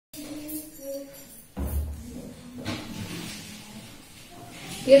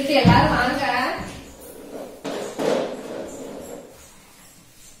கீர்த்தி எல்லாரும் வாங்க.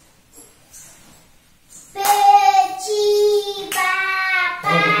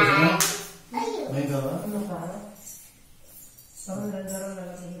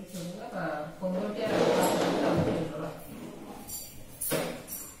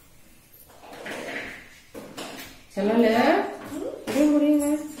 சொல்லல முடியுங்க.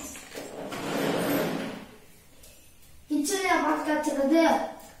 கிச்சன்ல பாக்காச்சுறது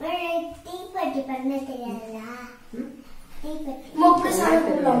டீ பண்ண தெரியாதா? டீ பட்டி மொப்படி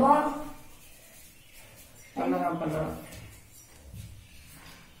சாப்பிடலாமா? பண்ணலாம்.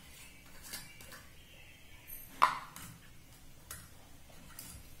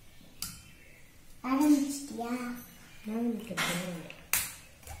 ஆரம்பிச்சிட்டியா?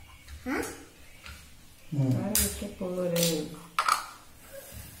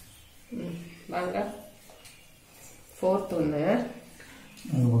 வாங்க. ஃபோர்த் ஒன்று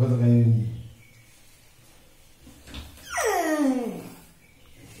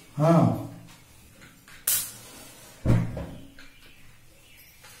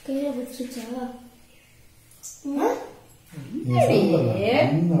கையில பிடிச்சிச்சா?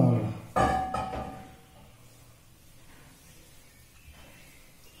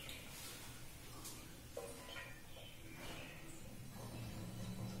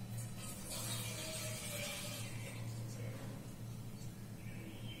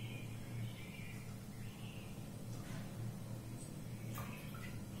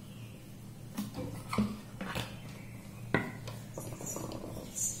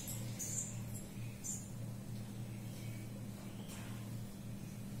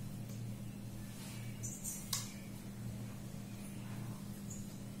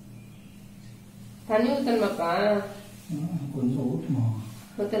 தண்ணி ஊத்தணுமாப்பா? கொஞ்சம் ஊற்றணும்.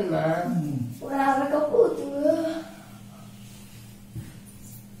 ஊத்தணுமா? ஒரு அரை கப் ஊத்துங்க.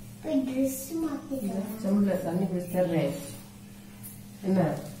 போய் ட்ரெஸ் மாத்திக்கலாம். செம்புல தண்ணி பிடிச்சிடுறேன். என்ன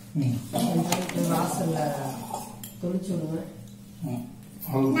வாசல்ல தொளிச்சு விடுவேன்.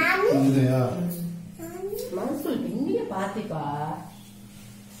 மனசுல பின்னிய பாத்திப்பா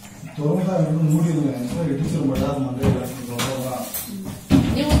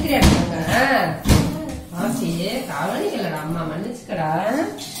நீ ஊத்திரியாங்க ஆச்சி கவனிக்கல அம்மா மன்னிச்சுக்கடா.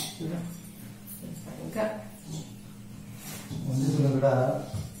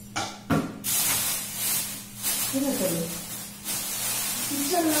 சொல்லு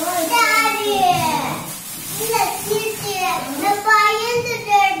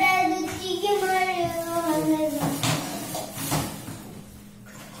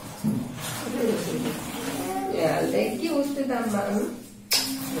லெக்கி ஊத்துதாம்மா.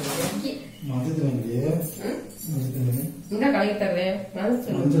 இங்க கலக்கி தர்றேன்.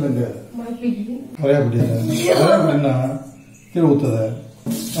 கீழே ஊத்தாத.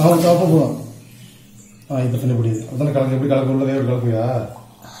 போதும். இப்ப தண்ணி பிடி. அதான கலக்கு. எப்படி கலக்க உள்ளதே கலக்குயா?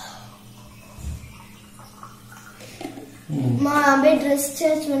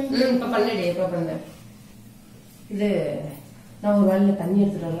 இது நான் ஒரு வேலையில தண்ணி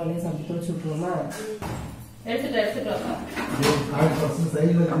எடுத்துட்டு வரலாம். சாப்பிட்டு தொழிச்சு விட்டுருவோமா? எடுத்துட்டு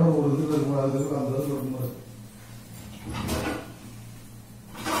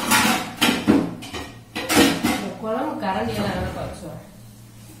குழம்பு கரண்டி எல்லாம் பறிச்சோம்.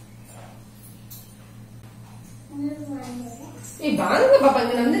 வாங்க பாப்பா,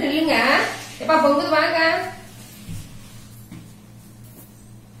 இங்க வந்து நில்லுங்க. எப்பா பொங்குது வாங்க.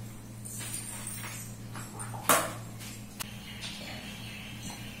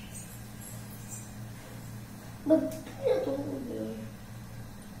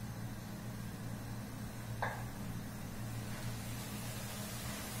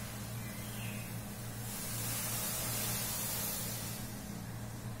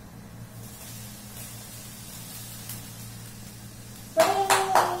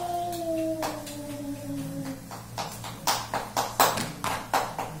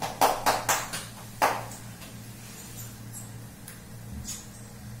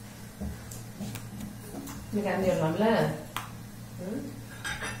 கரண்டி வரலாம்ல?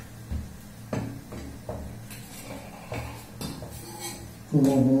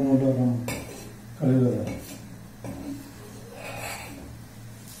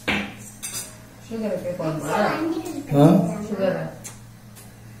 சுகர் எப்படி போடணுமா? சுகர்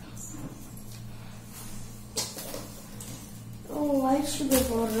ஒயிட் சுகர்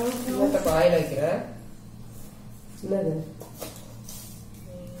போடுறோம். ஆயில் வைக்கிற என்னது?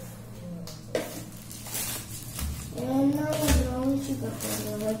 brown sugar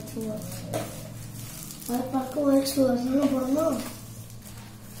போடுறோம். ஒயிட் சுகர் ஒரு பக்கம் ஒயிட் சுகர் போடணும்.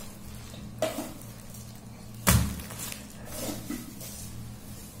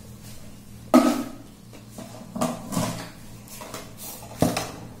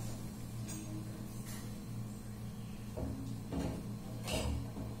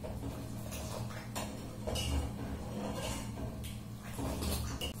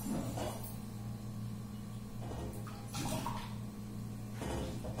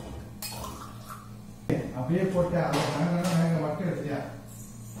 அப்படியே போட்டேன் அதை மட்டும் எடுத்தியா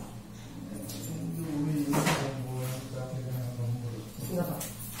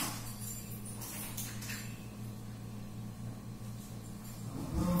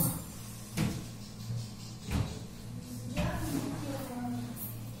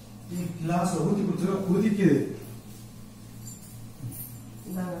கிளாஸ் ஊத்தி குடிச்சா குதிக்குது.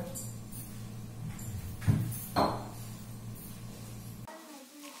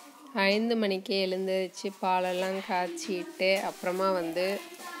 5 மணிக்கு எழுந்திரிச்சு பாலெல்லாம் காய்ச்சிட்டு அப்புறமா வந்து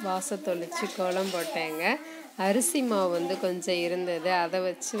வாச தொளிச்சு கோலம் போட்டேங்க. அரிசி மாவு கொஞ்சம் இருந்தது, அதை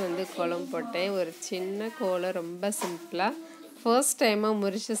வச்சு கோலம் போட்டேன். ஒரு சின்ன கோலம், ரொம்ப சிம்பிளாக. ஃபர்ஸ்ட் டைமாக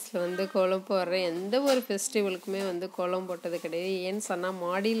மொரிஷியஸில் கோலம் போடுறேன். எந்த ஒரு ஃபெஸ்டிவலுக்குமே கோலம் போட்டது கிடையாது. ஏன்னு சொன்னால்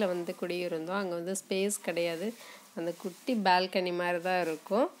மாடியில் குடியிருந்தோம், அங்கே ஸ்பேஸ் கிடையாது, அந்த குட்டி பால்கனி மாதிரி தான்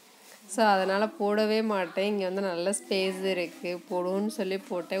இருக்கும். ஸோ அதனால் போடவே மாட்டேன். இங்கே நல்ல ஸ்பேஸ் இருக்குது, போடுவோன்னு சொல்லி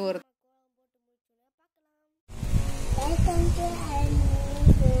போட்டேன். ஒரு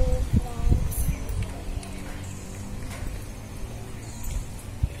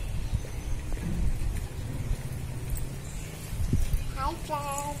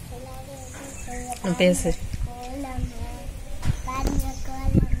பேசு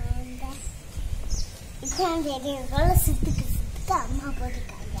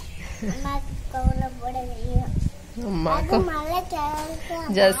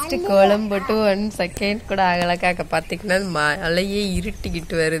ஜஸ்ட் கோலம் போட்டு 1 செகண்ட் கூட ஆகலக்காக்க. பார்த்தீங்கன்னா மழையே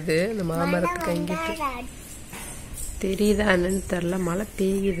இருட்டிக்கிட்டு வருது. அந்த மாமரத்துக்கு அங்கிட்டு தெரியுதான்னு தெரில, மழை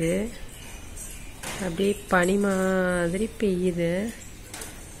பெய்யுது, அப்படியே பனி மாதிரி பெய்யுது.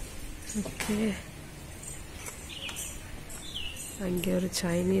 ஓகே, அங்கே ஒரு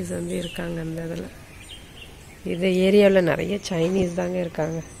சைனீஸ் இருக்காங்க அந்த இதில். இந்த ஏரியாவில் நிறைய சைனீஸ் தாங்க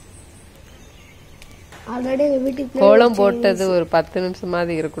இருக்காங்க. கோலம் போட்டது ஒரு 10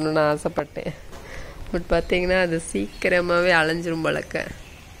 நிமிஷமாவது இருக்கணும்னு ஆசைப்பட்டேன். பட் பார்த்தீங்கன்னா அது சீக்கிரமாகவே அலைஞ்சிரும் பழக்க.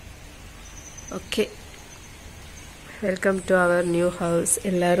 Okay, welcome to our new house.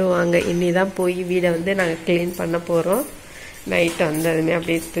 எல்லோரும் வாங்க. இன்னி தான் போய் வீடை நாங்கள் க்ளீன் பண்ண போகிறோம். நைட்டு வந்ததுமே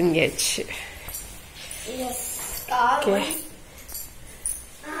அப்படியே தூங்கியாச்சு. ஓகே,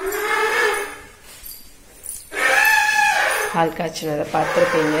 பால் காய்ச்சினதை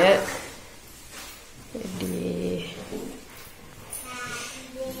பார்த்துருப்பீங்க.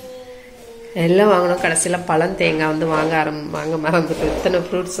 எல்லாம் வாங்கணும். கடைசியில் பழம் தேங்காய் வாங்க மறந்துட்டு இத்தனை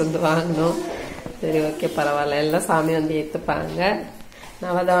ஃப்ரூட்ஸ் வாங்கணும். சரி, ஓகே, பரவாயில்ல, எல்லாம் சாமி ஏற்றுப்பாங்க.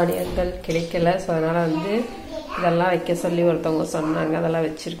 நவதானியங்கள் கிடைக்கல, ஸோ அதனால் இதெல்லாம் வைக்க சொல்லி ஒருத்தவங்க சொன்னாங்க, அதெல்லாம்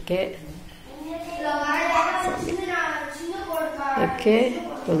வச்சுருக்கேன். ஓகே,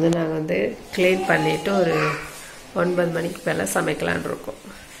 நாங்கள் க்ளீன் பண்ணிவிட்டு ஒரு 9 மணிக்கு மேலே சமைக்கலான் இருக்கோம்.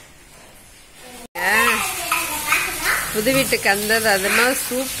 புது வீட்டுக்கு அதுனா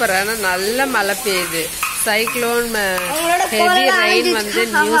சூப்பரான நல்ல மழை பெய்யுது. சைக்ளோன் ஹெவி ரெயின்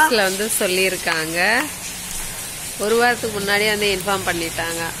நியூஸ்ல சொல்லியிருக்காங்க. ஒரு வாரத்துக்கு முன்னாடி இன்ஃபார்ம்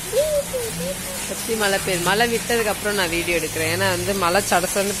பண்ணிட்டாங்க. பத்தி மழை பெய்யுது. மழை விட்டதுக்கு அப்புறம் நான் வீடியோ எடுக்கிறேன். ஏன்னா மழை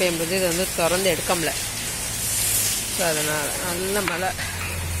சடசன்னு பெய்யும்போது இது திறந்து எடுக்க முடியல. ஸோ அதனால நல்ல மழை.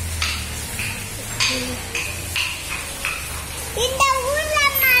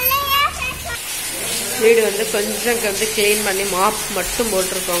 வீடு கொஞ்சம் க்ளீன் பண்ணி மாப் மட்டும்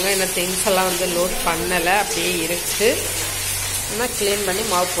போட்டிருக்கோங்க. ஏன்னா திங்ஸ் எல்லாம் லோட் பண்ணலை, அப்படியே இருக்கு. ஆனால் க்ளீன் பண்ணி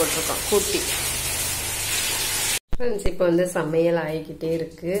மாப் போட்டிருக்கோம் கூட்டி. ஃப்ரெண்ட்ஸ், இப்போ சமையல் ஆகிக்கிட்டே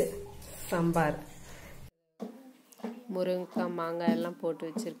இருக்கு. சாம்பார், முருங்கைக்காய், மாங்காய் எல்லாம்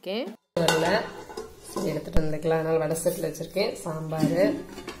போட்டு வச்சுருக்கேன். வரல, எடுத்துகிட்டு வந்துக்கலாம், அதனால் வடை செட்டில் வச்சுருக்கேன். சாம்பார்,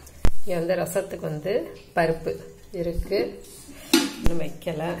 இங்கே ரசத்துக்கு பருப்பு இருக்கு, இன்னும்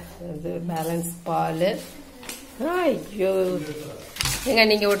வைக்கல. பேலன்ஸ் பால். ஐயோ ஏங்க,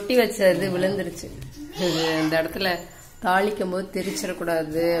 நீங்கள் ஒட்டி வச்சது விழுந்துருச்சு. இந்த இடத்துல தாளிக்கும் போது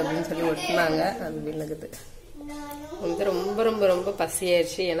தெரிச்சிடக்கூடாது அப்படின்னு சொல்லி ஒட்டினாங்க, அது விழுகுது. ரொம்ப ரொம்ப ரொம்ப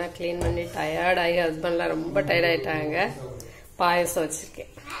பசியாயிடுச்சு. ஏன்னா க்ளீன் பண்ணி டயர்டாகி ஹஸ்பண்ட்லாம் ரொம்ப டயர்டாயிட்டாங்க. பாயசம்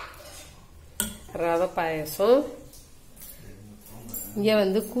வச்சுருக்கேன், ரவை பாயசம்.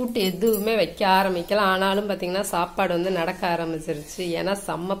 இங்கே கூட்டு எதுவுமே வைக்க ஆரம்பிக்கலாம். ஆனாலும் பார்த்தீங்கன்னா சாப்பாடு நடக்க ஆரம்பிச்சிருச்சு. ஏன்னா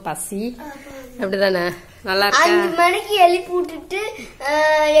செம்ம பசி. அப்படிதானே? நல்லா இருக்கு. 5 மணிக்கு எழுப்பி விட்டுட்டு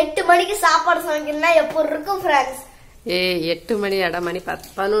 8 மணிக்கு சாப்பாடு சமைக்கணும்னா எப்போ இருக்கும் ஃப்ரெண்ட்ஸ்? 8 மணி 8 மணி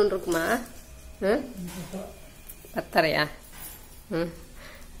 11 இருக்குமா? 10:30யா?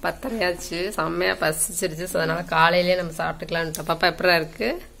 10:30ஆச்சு. செம்மையா பசிச்சிருச்சு. ஸோ அதனால காலையிலேயே நம்ம சாப்பிட்டுக்கலான்ட்டோம். பாப்பா எப்படா இருக்கு?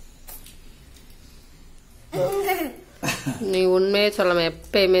 நீ உண்மையே சொல்லாம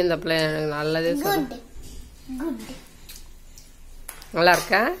எப்பயுமே இந்த பிள்ளை எனக்கு நல்லதே சொல்ல. நல்லா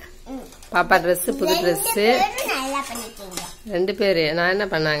இருக்கா பாப்பா? ட்ரெஸ், புது ட்ரெஸ். 2 பேரு. நான் என்ன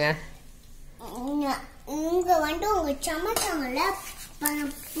பண்ணாங்க? உங்க வந்து உங்க சமைச்சாங்கல்ல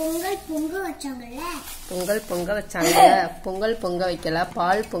பொங்கல் வச்சாங்கல்ல பொங்கல் பொங்க வைக்கல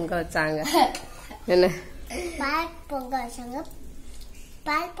பால் பொங்க வச்சாங்க என்ன பால் பொங்க வச்சாங்க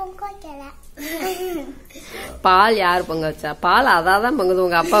பால் பொங்க வைக்கல பால் யார் பொங்க வச்சா பால் அதான் பொங்குது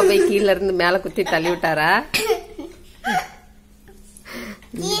உங்க அப்பா போய் கீழ இருந்து மேல குத்தி தள்ளி விட்டாரா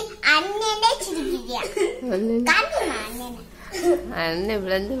அண்ணன்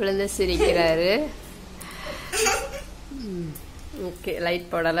விழுந்து சிரிக்கிறாரு ஓகே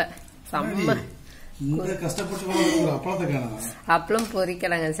லைட் போடல செம்ம அப்பளம்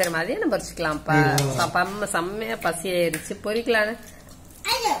பொரிக்கலாங்க சரி மதியானம் பொரிச்சுக்கலாம்ப்பா செம்மையா பசி ஆயிருச்சு பொரிக்கலான்னு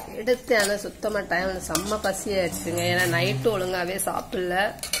எடுத்து ஆனா சுத்தமா டைம் செம்ம பசி ஆயிடுச்சுங்க ஏன்னா நைட்டு ஒழுங்காவே சாப்பிடல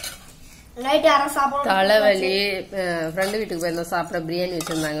தலைவலி ஃப்ரெண்டு வீட்டுக்கு போயிருந்தோம் சாப்பிட பிரியாணி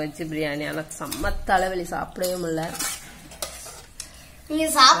வச்சிருந்தாங்க வெஜ் பிரியாணி ஆனா செம்ம தலைவலி சாப்பிடவே முடியல நீங்க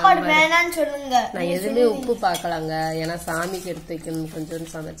சாப்பாடு வேணாம்னு சொல்லுங்க நான் எதுவுமே உப்பு பாக்கலாங்க ஏன்னா சாமிக்கு எடுத்து வைக்கணும்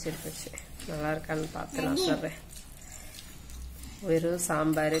கொஞ்சம் சமைச்சு எடுத்துச்சு நல்லா இருக்கான்னு பார்த்து நான் சொல்றேன் வெறும்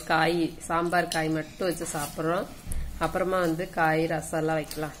சாம்பார் காய் மட்டும் வச்சு சாப்பிட்றோம் அப்புறமா வந்து காய் ரசம் எல்லாம்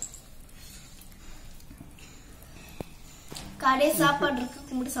வைக்கலாம்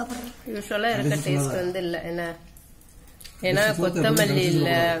யூஸ்வலா இருக்க டேஸ்ட் வந்து இல்ல என்ன ஏன்னா கொத்தமல்லி இல்ல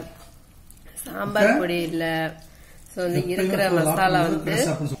சாம்பார் பொடி இல்ல சோ வந்து இருக்கிற மசாலா வந்து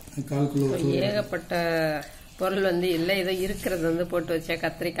ஏகப்பட்ட பொருள் வந்து இல்ல ஏதோ இருக்கிறது வந்து போட்டு வச்ச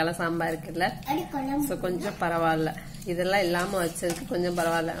கத்திரிக்காய் சாம்பார் இருக்குல்ல சோ கொஞ்சம் பரவாயில்ல இதெல்லாம் இல்லாம வச்சதுக்கு கொஞ்சம்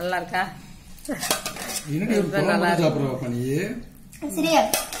பரவாயில்ல நல்லா இருக்கா நல்லா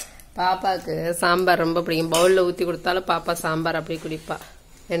பாப்பாக்கு சாம்பார் ரொம்ப பிடிக்கும் பவுல்ல ஊத்தி கொடுத்தாலும் பாப்பா சாம்பார் அப்படி குடிப்பா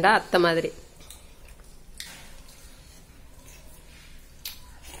ஏண்டா அத்தை மாதிரி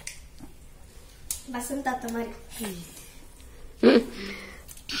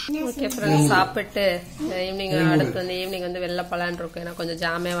ஓகே ஃப்ரெண்ட்ஸ் சாப்பிட்டு ஈவினிங் அடுத்து வந்து ஈவினிங் வந்து வெளில போலான்னு இருக்கும் ஏன்னா கொஞ்சம்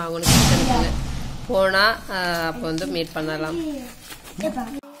ஜாமே வாங்கணும் கிச்சனுக்கு போனா அப்போ வந்து மீட் பண்ணலாம்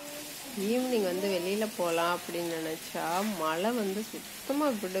ஈவினிங் வந்து வெளியில போலாம் அப்படின்னு நினைச்சா மழை வந்து சுத்தமா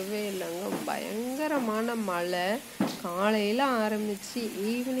விடவே இல்லைங்க பயங்கரமான மழை காலையில ஆரம்பிச்சு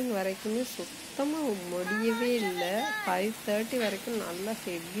ஈவினிங் வரைக்குமே சுத்தமா முடியவே இல்லை 5:30 வரைக்கும் நல்லா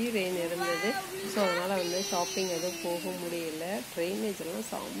ஹெவி ரெயின் இருந்தது ஸோ அதனால வந்து ஷாப்பிங் எதுவும் போக முடியல ட்ரைனேஜ் எல்லாம்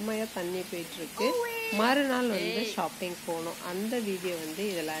செம்மையா தண்ணி போயிட்டு இருக்கு மறுநாள் வந்து ஷாப்பிங் போனோம் அந்த வீடியோ வந்து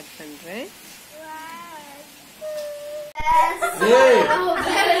இதில் ஆட் பண்றேன்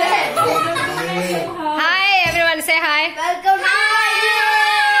Hi everyone, say hi. Welcome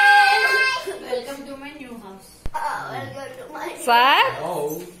to my new house. Welcome to my Sir.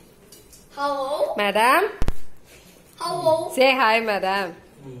 Hello. Madam. Hello. Say hi, madam.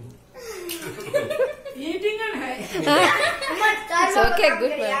 Eating and hi. It's okay,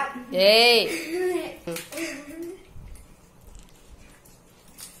 good. Hey.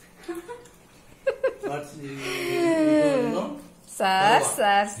 What's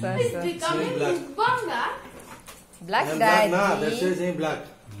Sir. Becoming vanga. Black Black, daddy. nah, that's the same black.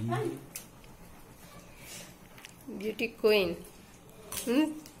 Beauty queen.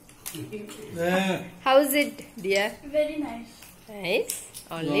 Yeah. How's it, dear? Very nice. Nice.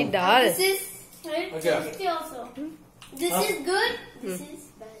 Only doll. This is very Okay. tasty also. This is good. This is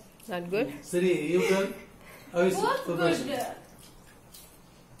bad. Not good. Siri, you tell. How is Both preparation? good.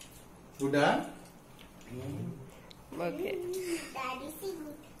 Good, huh? Okay. Daddy is good.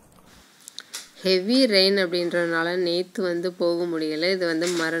 Heavy rain அப்படின்றதுனால நேற்று வந்து போக முடியலை இது வந்து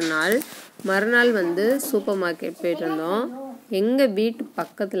மறுநாள் வந்து super market போயிட்டு இருந்தோம் எங்கள் வீட்டு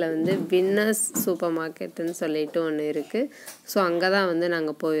பக்கத்தில் வந்து வின்னர்ஸ் சூப்பர் மார்க்கெட்டுன்னு சொல்லிட்டு ஒன்று இருக்குது ஸோ அங்கே தான் வந்து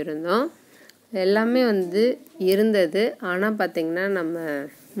நாங்கள் போயிருந்தோம் எல்லாமே வந்து இருந்தது ஆனால் பார்த்திங்கன்னா நம்ம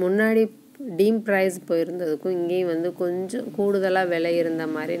முன்னாடி டீம் ப்ரைஸ் போயிருந்ததுக்கும் இங்கேயும் வந்து கொஞ்சம் கூடுதலாக விலை இருந்த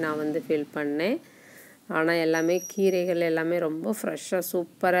மாதிரி நான் வந்து ஃபீல் பண்ணேன் ஆனால் எல்லாமே கீரைகள் எல்லாமே ரொம்ப ஃப்ரெஷ்ஷாக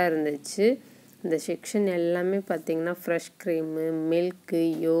சூப்பராக இருந்துச்சு இந்த செக்ஷன் எல்லாமே பார்த்திங்கன்னா fresh cream milk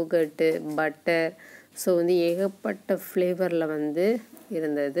yoghurt butter so வந்து ஏகப்பட்ட ஃப்ளேவரில் வந்து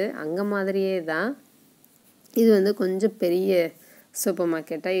இருந்தது அங்கே மாதிரியே தான் இது வந்து கொஞ்சம் பெரிய சூப்பர்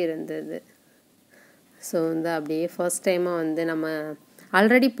மார்க்கெட்டாக இருந்தது ஸோ வந்து அப்படியே ஃபர்ஸ்ட் டைமாக வந்து நம்ம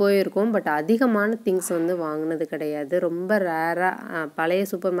ஆல்ரெடி போயிருக்கோம் பட் அதிகமான திங்ஸ் வந்து வாங்கினது கிடையாது ரொம்ப ரேராக பழைய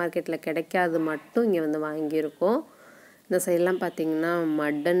சூப்பர் மார்க்கெட்டில் கிடைக்காது மட்டும் இங்கே வந்து வாங்கியிருக்கோம் இந்த சைடெலாம் பார்த்திங்கன்னா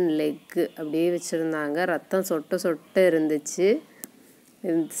மட்டன் லெக்கு அப்படியே வச்சுருந்தாங்க ரத்தம் சொட்ட இருந்துச்சு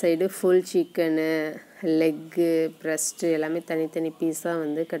இந்த side full chicken leg breast எல்லாமே தனித்தனி பீஸாக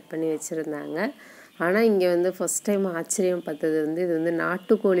வந்து கட் பண்ணி வச்சுருந்தாங்க ஆனால் இங்கே வந்து ஃபஸ்ட் டைம் ஆச்சரியம் பார்த்தது வந்து இது வந்து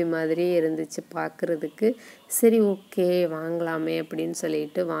நாட்டுக்கோழி மாதிரியே இருந்துச்சு பார்க்குறதுக்கு சரி ஓகே வாங்கலாமே அப்படின்னு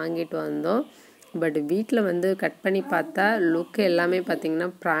சொல்லிட்டு வாங்கிட்டு வந்தோம் பட் வீட்டில் வந்து கட் பண்ணி பார்த்தா லுக் எல்லாமே பார்த்திங்கன்னா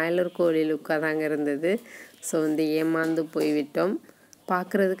பிராய்லர் கோழி லுக்காக தாங்க இருந்தது. ஸோ வந்து ஏமாந்து போய்விட்டோம்.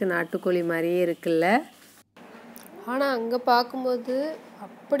 பார்க்குறதுக்கு நாட்டுக்கோழி மாதிரியே இருக்குல்ல, ஆனால் அங்கே பார்க்கும்போது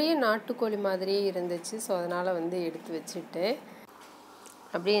அப்படியே நாட்டுக்கோழி மாதிரியே இருந்துச்சு. ஸோ அதனால் வந்து எடுத்து வச்சுட்டேன்.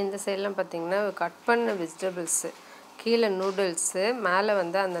 அப்படியே இந்த சைட்லாம் பார்த்திங்கன்னா கட் பண்ண வெஜிடபிள்ஸு, கீழே நூடுல்ஸு, மேலே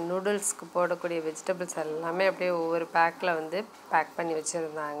வந்து அந்த நூடுல்ஸ்க்கு போடக்கூடிய வெஜிடபிள்ஸ் எல்லாமே அப்படியே ஒவ்வொரு பேக்கில் வந்து பேக் பண்ணி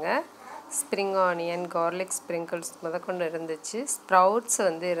வச்சுருந்தாங்க. ஸ்ப்ரிங் ஆனியன், கார்லிக் ஸ்ப்ரிங்கிள்ஸ் முதற்கொண்டு இருந்துச்சு. ஸ்ப்ரவுட்ஸ்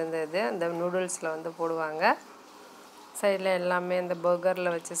வந்து இருந்தது, அந்த நூடுல்ஸில் வந்து போடுவாங்க. சைடில் எல்லாமே இந்த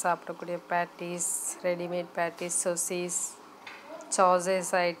பர்கரில் வச்சு சாப்பிடக்கூடிய patties, readymade patties, சொசீஸ்,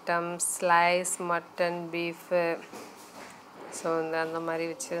 சாசேஸ் items, slice mutton, beef, so வந்து அந்த மாதிரி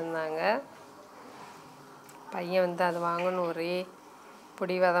வச்சுருந்தாங்க. பையன் வந்து அது வாங்கணும் ஒரே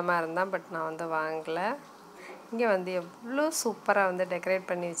பிடிவாதமாக இருந்தான். பட் நான் வந்து வாங்கலை. இங்கே வந்து எவ்வளோ சூப்பராக வந்து டெக்கரேட்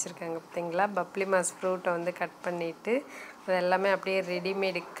பண்ணி வச்சுருக்காங்க பார்த்தீங்களா. பப்ளி மாஸ் ஃப்ரூட்டை வந்து கட் பண்ணிவிட்டு அது எல்லாமே அப்படியே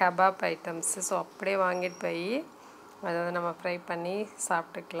ரெடிமேடு கபாப் ஐட்டம்ஸு. ஸோ அப்படியே வாங்கிட்டு போய் அதை வந்து நம்ம ஃப்ரை பண்ணி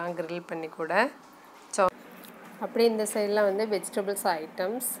சாப்பிட்டுக்கலாம், கிரில் பண்ணி கூட. அப்படியே இந்த சைடெலாம் வந்து வெஜிடபிள்ஸ்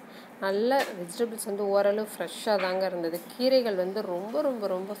ஐட்டம்ஸ், நல்ல வெஜிடபிள்ஸ் வந்து ஓரளவு ஃப்ரெஷ்ஷாக தாங்க இருந்தது. கீரைகள் வந்து ரொம்ப ரொம்ப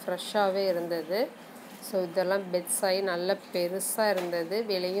ரொம்ப ஃப்ரெஷ்ஷாகவே இருந்தது. ஸோ இதெல்லாம் பெட்ஸாகி நல்ல பெருசாக இருந்தது.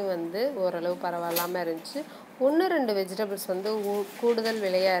 விலையும் வந்து ஓரளவு பரவாயில்லாமல் இருந்துச்சு. 1-2 வெஜிடபிள்ஸ் வந்து கூடுதல்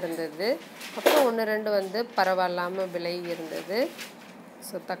விலையாக இருந்தது. அப்புறம் 1-2 வந்து பரவாயில்லாமல் விலை இருந்தது.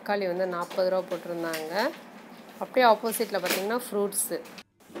 ஸோ தக்காளி வந்து 40 ரூபா போட்டிருந்தாங்க. அப்படியே ஆப்போசிட்டில் பார்த்திங்கன்னா ஃப்ரூட்ஸு,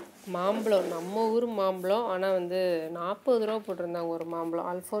 மாம்பழம், நம்ம ஊர் மாம்பழம், ஆனால் வந்து 40 ரூபா போட்டிருந்தாங்க ஒரு மாம்பழம்.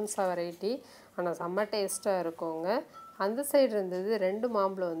 அல்ஃபோன்ஸா வெரைட்டி, ஆனால் செம்ம டேஸ்ட்டாக இருக்குங்க. அந்த சைடு இருந்தது 2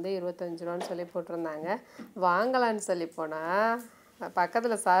 மாம்பழம் வந்து 25 ரூபான்னு சொல்லி போட்டிருந்தாங்க. வாங்கலான்னு சொல்லி போனால்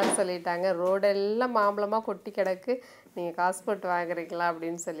பக்கத்தில் சார் சொல்லிட்டாங்க, ரோடெல்லாம் மாம்பழமாக கொட்டி கிடக்கு, நீங்கள் காசு போட்டு வாங்குறீங்களா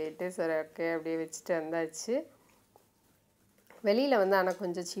அப்படின்னு சொல்லிட்டு, சரி ஓகே அப்படியே வச்சுட்டு வந்தாச்சு. வெளியில் வந்து ஆனால்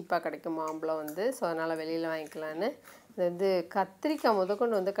கொஞ்சம் சீப்பாக கிடைக்கும் மாம்பழம் வந்து. ஸோ அதனால் வெளியில் வாங்கிக்கலான்னு இது வந்து கத்திரிக்காய்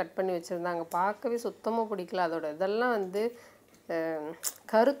முதற்கொண்டு வந்து கட் பண்ணி வச்சுருந்தாங்க. பார்க்கவே சுத்தமாக பிடிக்கல. அதோட இதெல்லாம் வந்து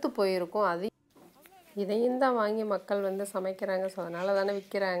கருத்து போயிருக்கும். இதையும் தான் வாங்கி மக்கள் வந்து சமைக்கிறாங்க. ஸோ அதனால தானே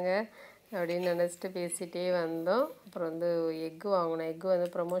விற்கிறாங்க அப்படின்னு நினச்சிட்டு பேசிகிட்டே வந்தோம். அப்புறம் வந்து எக்கு வாங்கினோம். எக்கு வந்து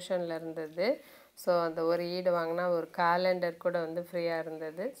ப்ரொமோஷனில் இருந்தது. ஸோ அந்த ஒரு ஈடு வாங்கினா ஒரு காலண்டர் கூட வந்து ஃப்ரீயாக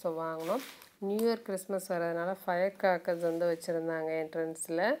இருந்தது. ஸோ வாங்கினோம். நியூ இயர் கிறிஸ்மஸ் வரதுனால ஃபயர் கிராக்கர்ஸ் வந்து வச்சுருந்தாங்க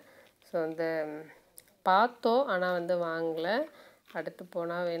என்ட்ரன்ஸில். ஸோ வந்து பார்த்தோம், ஆனால் வந்து வாங்கலை. அடுத்து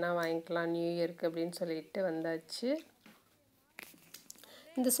போனால் வேணால் வாங்கிக்கலாம் நியூ இயருக்கு அப்படின்னு சொல்லிட்டு வந்தாச்சு.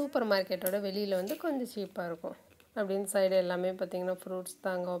 இந்த சூப்பர் மார்க்கெட்டோட வெளியில் வந்து கொஞ்சம் சீப்பாக இருக்கும். அப்படின்னு சைடு எல்லாமே பார்த்திங்கன்னா ஃப்ரூட்ஸ்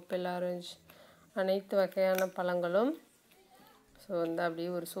தாங்க, ஆப்பிள், ஆரஞ்சு, அனைத்து வகையான பழங்களும். ஸோ வந்து அப்படியே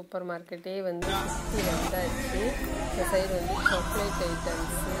ஒரு சூப்பர் மார்க்கெட்டே வந்து சுற்றி வந்தாச்சு. இந்த சைடு வந்து சாக்லேட்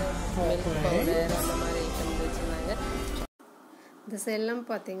ஐட்டம்ஸு, மில்க் பவுடர், அந்த மாதிரி ஐட்டம்ஸ் வச்சுருந்தாங்க. இந்த சைடெல்லாம்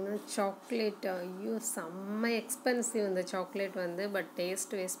பார்த்திங்கன்னா சாக்லேட், ஐயோ செம்ம எக்ஸ்பென்சிவ் இந்த சாக்லேட் வந்து. பட்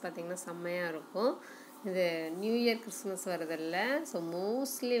டேஸ்ட் வைஸ் பார்த்திங்கன்னா செம்மையாக இருக்கும். இது நியூ இயர் கிறிஸ்மஸ் வரதில்ல. ஸோ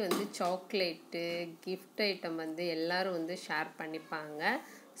மோஸ்ட்லி வந்து சாக்லேட்டு கிஃப்ட் ஐட்டம் வந்து எல்லோரும் வந்து ஷேர் பண்ணிப்பாங்க.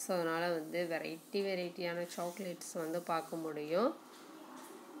 ஸோ அதனால் வந்து வெரைட்டியான சாக்லேட்ஸ் வந்து பார்க்க முடியும்.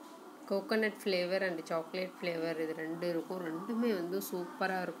 Coconut flavour and chocolate flavour இது 2 இருக்கும். ரெண்டுமே வந்து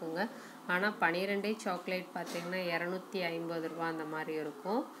சூப்பராக இருக்குங்க. ஆனால் 12 சாக்லேட் பார்த்திங்கன்னா 250 ரூபா அந்த மாதிரி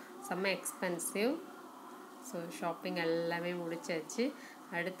இருக்கும். செம்ம எக்ஸ்பென்சிவ். ஸோ ஷாப்பிங் எல்லாமே முடிச்சாச்சு.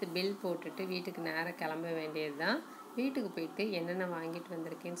 அடுத்து பில் போட்டுட்டு வீட்டுக்கு நேராக கிளம்ப வேண்டியது தான். வீட்டுக்கு போயிட்டு என்னென்ன வாங்கிட்டு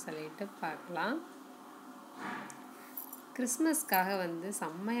வந்திருக்கேன்னு சொல்லிட்டு பார்க்கலாம். கிறிஸ்மஸ்க்காக வந்து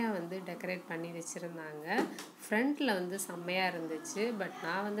செம்மையாக வந்து டெக்கரேட் பண்ணி வச்சுருந்தாங்க. ஃப்ரண்ட்டில் வந்து செம்மையாக இருந்துச்சு. பட்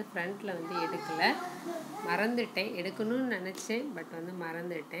நான் வந்து ஃப்ரண்ட்டில் வந்து எடுக்கலை, மறந்துட்டேன். எடுக்கணும்னு நினச்சேன், பட் வந்து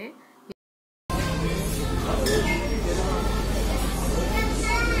மறந்துட்டேன்.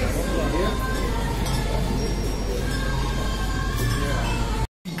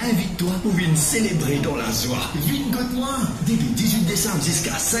 Invite-toi ou viens célébrer dans la joie. Viens goûte-moi. Début 18 décembre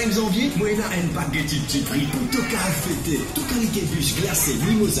jusqu'à 5 janvier, Moena a un paquet de petits prix pour tout cas fêter. Tout qualité bûche glacée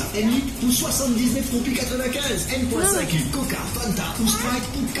Mimosa M8 pour 79,95 €. M.5 litres Coca, Fanta ou Sprite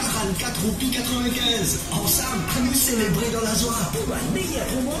pour 44,95 €. Ensemble, à nous célébrer dans la joie. Pour la meilleure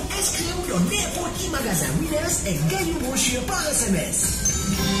promo, inscrivez-vous dans n'importe quel magasin Winners et gagnez une brochure par SMS.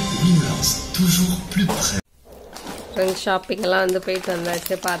 Winners, toujours plus près. Friends ஷாப்பிங்கெல்லாம் வந்து போயிட்டு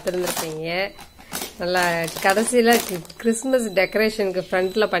வந்தாச்சு, பார்த்துருந்துருப்பீங்க. நல்லா கடைசியில் Christmas டெக்கரேஷனுக்கு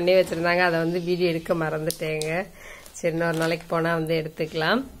ஃப்ரண்ட்டில் பண்ணி வச்சுருந்தாங்க. அதை வந்து வீடியோ எடுக்க மறந்துட்டேங்க. சரி, இன்னொரு நாளைக்கு போனால் வந்து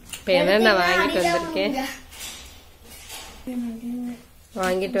எடுத்துக்கலாம். இப்போ என்னென்ன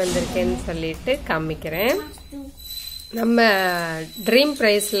வாங்கிட்டு வந்திருக்கேன்னு சொல்லிட்டு காமிக்கிறேன். நம்ம ட்ரீம்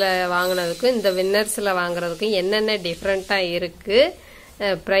பிரைஸ்ல வாங்கினதுக்கும் இந்த வின்னர்ஸ்ல வாங்குறதுக்கும் என்னென்ன டிஃப்ரெண்டா இருக்கு,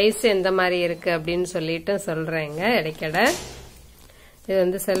 பிரைஸ் எந்த மாதிரி இருக்கு அப்படின்னு சொல்லிட்டு சொல்றேங்க இடைக்கடை. இது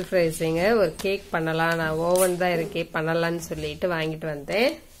வந்து செல்ஃப் ரைசிங்க, ஒரு கேக் பண்ணலாம், நான் ஓவன் தான் இருக்கே பண்ணலான்னு சொல்லிட்டு வாங்கிட்டு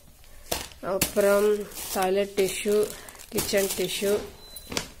வந்தேன். அப்புறம் டாய்லெட் டிஷ்யூ, கிச்சன் டிஷ்யூ,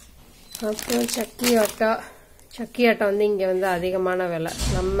 அப்புறம் சக்கி ஆட்டா வந்து இங்க வந்து அதிகமான விலை.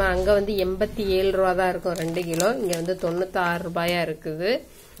 நம்ம அங்க வந்து 87 ரூபா தான் இருக்கும் 2 கிலோ, இங்க வந்து 96 ரூபாயா இருக்குது.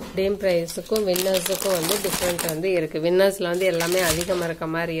 ட்ரீம் பிரைஸுக்கும் வின்னர்ஸுக்கும் வந்து டிஃபரெண்ட் வந்து இருக்கு. வின்னர்ஸ்ல வந்து எல்லாமே அதிகமா இருக்க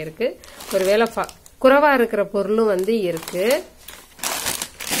மாதிரி இருக்கு, ஒருவேளை குறைவா இருக்கிற பொருளும் வந்து இருக்கு.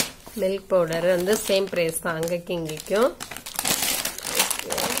 மில்க் பவுடர் வந்து சேம் பிரைஸ் தான் அங்கக்கும் இங்கேக்கும்.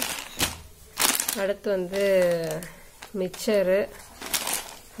 அடுத்து வந்து மிக்சரு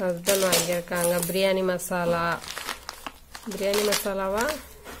ஹஸ்பண்ட் வாங்கியிருக்காங்க. Biryani மசாலாவா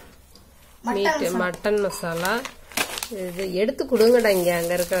meet mutton masala. இது எடுத்து கொடுங்கடா, இங்க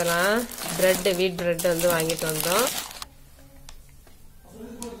அங்க இருக்கிறதெல்லாம் பிரெட், வீட் பிரெட் வந்து வாங்கிட்டு வந்தோம்.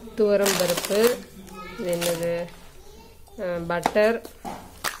 துவரம் பருப்பு, இது என்னது பட்டர்,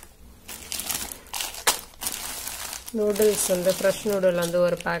 நூடுல்ஸ் வந்து ஃப்ரெஷ் நூடுல் வந்து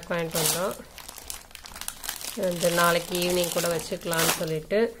ஒரு பேக் வாங்கிட்டு வந்தோம். இந்த நாளைக்கு ஈவினிங் கூட வச்சுக்கலாம்னு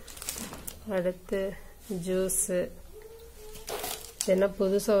சொல்லிட்டு. அடுத்து ஜூஸு, என்ன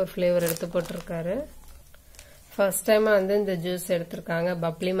புதுசாக ஒரு ஃப்ளேவர் எடுத்து போட்டிருக்காரு. ஃபர்ஸ்ட் டைமாக வந்து இந்த ஜூஸ் எடுத்திருக்காங்க,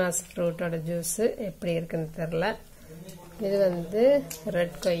 பப்ளி மாஸ் ஃப்ரூட்டோட ஜூஸு. எப்படி இருக்குன்னு தெரில. இது வந்து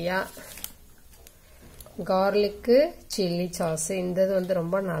ரெட் கொய்யா, கார்லிக்கு சில்லி சாஸ். இந்த இது வந்து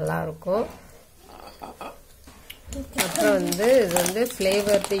ரொம்ப நல்லா இருக்கும். அப்புறம் வந்து இது வந்து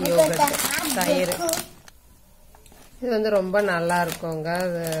ஃப்ளேவர்டு யோகர்ட், தயிர். இது வந்து ரொம்ப நல்லா இருக்குங்க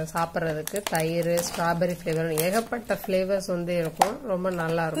சாப்பிட்றதுக்கு. தயிர், ஸ்ட்ராபெரி ஃப்ளேவர், ஏகப்பட்ட ஃப்ளேவர்ஸ் வந்து இருக்கும், ரொம்ப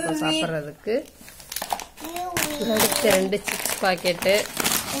நல்லா இருக்கும் சாப்பிட்றதுக்கு. அடுத்து 2 சிப்ஸ் பாக்கெட்டு.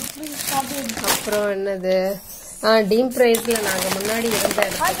 அப்புறம் என்னது டீம் பிரைஸ்ல நாங்கள் முன்னாடி இருந்த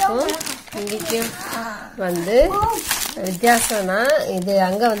இடத்துக்கும் இங்கேயும் வந்து வித்தியாசம்னா, இது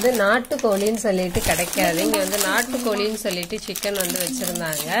அங்க வந்து நாட்டுக்கோழின்னு சொல்லிட்டு கிடைக்காது, இங்க வந்து நாட்டுக்கோழின்னு சொல்லிட்டு சிக்கன் வந்து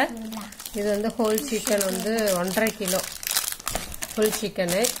வச்சிருந்தாங்க. இது வந்து ஹோல் சிக்கன் வந்து 1.5 கிலோ ஃபுல்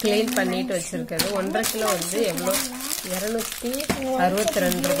சிக்கனு கிளீன் பண்ணிட்டு வச்சிருக்கிறது. 1.5 கிலோ வந்து எவ்வளோ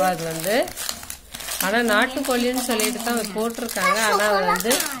 262 ரூபாய். அது வந்து ஆனா நாட்டுக்கோழின்னு சொல்லிட்டு தான் போட்டிருக்காங்க. ஆனா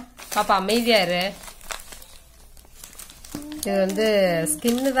வந்து பாப்பா அமைதியாரு, இது வந்து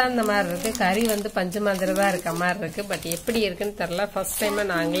ஸ்கின்னு தான் இந்த மாதிரி இருக்கு, கறி வந்து பஞ்சு மாதிரி தான் இருக்க மாதிரி இருக்கு. பட் எப்படி இருக்குன்னு தெரியல, ஃபர்ஸ்ட் டைமா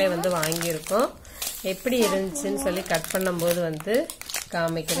நாங்களே வந்து வாங்கியிருக்கோம். எப்படி இருந்துச்சுன்னு சொல்லி கட் பண்ணும்போது வந்து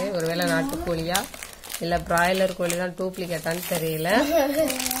காமிக்கிறேன். ஒருவேளை நாட்டுக்கோழியா இல்ல பிராய்லர் கோழி தான் டூப்ளிகேட்டான்னு தெரியல.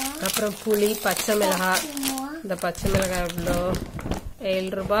 அப்புறம் புளி, பச்சை மிளகாய். இந்த பச்சை மிளகாய் எவ்வளோ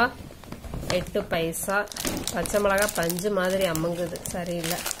 7 ரூபாய் 8 பைசா. பச்சை மிளகாய் பஞ்சு மாதிரி அமுங்குது,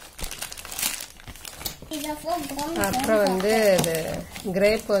 சரியில்லை. அப்புறம் வந்து இது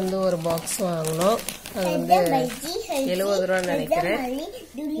கிரேப் வந்து ஒரு பாக்ஸ் வாங்கணும், அது வந்து 70 ரூபான்னு நினைக்கிறேன்.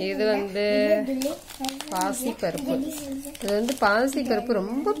 இது வந்து பாசிப்பருப்பு. இது வந்து பாசிப்பருப்பு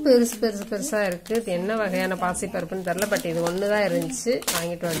ரொம்ப பெருசா இருக்கு. இது என்ன வகையான பாசிப்பருப்புன்னு தெரியல, பட் இது ஒண்ணுதான் இருந்துச்சு,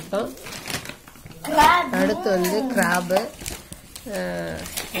 வாங்கிட்டு வந்துட்டோம். அடுத்து வந்து கிராபு,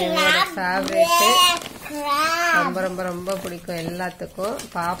 என்னோட ஃபேவரேட்டு, ரொம்ப ரொம்ப ரொம்ப பிடிக்கும் எல்லாத்துக்கும்.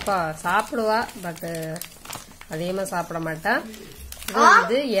 பாப்பா சாப்பிடுவா, பட் அதிகமா சாப்பிட மாட்டா. இது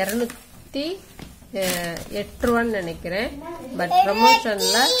வந்து 208 ரூபான்னு நினைக்கிறேன், பட்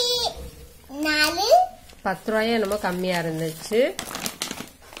ப்ரமோஷன்ல 10 ரூபாயும் என்னமோ கம்மியா இருந்துச்சு.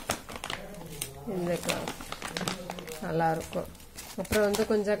 இந்த நல்லா இருக்கும். அப்புறம் வந்து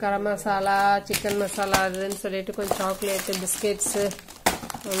கொஞ்சம் கரம் மசாலா, சிக்கன் மசாலா, அதுன்னு சொல்லிட்டு கொஞ்சம் சாக்லேட்டு, பிஸ்கெட்ஸு,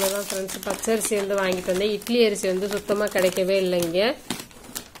 அவ்வளோதான் ஃப்ரெண்ட்ஸ். பச்சரிசி வந்து வாங்கிட்டு வந்தேன். இட்லி அரிசி வந்து சுத்தமாக கிடைக்கவே இல்லைங்க.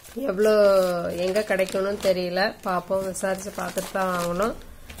 எவ்வளோ எங்கே கிடைக்கணும்னு தெரியல, பார்ப்போம், விசாரித்து பார்த்துட்டு தான் வாங்கணும்.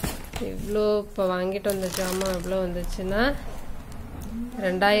 இவ்வளோ இப்போ வாங்கிட்டு வந்த ஜாமான் எவ்வளோ வந்துச்சுன்னா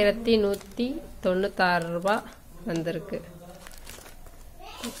 2196 ரூபா வந்திருக்கு.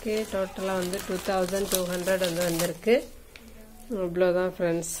 ஓகே, டோட்டலாக வந்து 2200 வந்து வந்திருக்கு. இவ்வளோதான்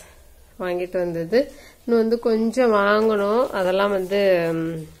ஃப்ரெண்ட்ஸ் வாங்கிட்டு வந்தது. இன்னும் வந்து கொஞ்சம் வாங்கணும், அதெல்லாம் வந்து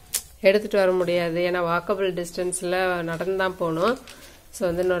எடுத்துட்டு வர முடியாது, ஏன்னா வாக்கபிள் டிஸ்டன்ஸில் நடந்து தான் போகணும். ஸோ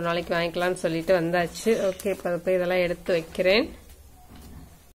வந்து இன்னொரு நாளைக்கு வாங்கிக்கலாம்னு சொல்லிட்டு வந்தாச்சு. ஓகே, இப்போ போய் இதெல்லாம் எடுத்து வைக்கிறேன்.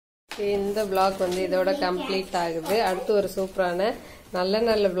 இந்த vlog வந்து இதோட கம்ப்ளீட் ஆகுது. அடுத்து ஒரு சூப்பரான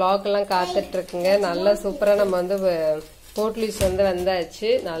நல்ல vlog எல்லாம் காத்துட்டு இருக்குங்க. நல்ல சூப்பரா நம்ம வந்து போர்ட்லீஸ் வந்து வந்தாச்சு.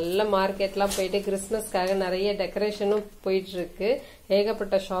 நல்ல மார்க்கெட்லாம் போயிட்டு கிறிஸ்மஸ்க்காக நிறைய டெக்கரேஷனும் போயிட்டு இருக்கு.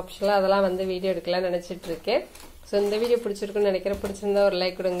 ஏகப்பட்ட ஷாப்ஸ்லாம், அதெல்லாம் வந்து வீடியோ எடுக்கலாம் நினைச்சிட்டு இருக்கேன். ஸோ இந்த வீடியோ பிடிச்சிருக்குன்னு நினைக்கிறேன். பிடிச்சிருந்தா ஒரு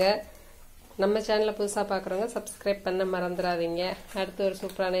லைக் கொடுங்க. நம்ம சேனலை புதுசாக பார்க்குறவங்க சப்ஸ்கிரைப் பண்ண மறந்துடாதீங்க. அடுத்து ஒரு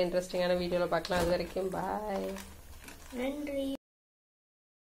சூப்பரான இன்ட்ரெஸ்டிங்கான வீடியோவில் பார்க்கலாம். அது வரைக்கும் பாய். நன்றி.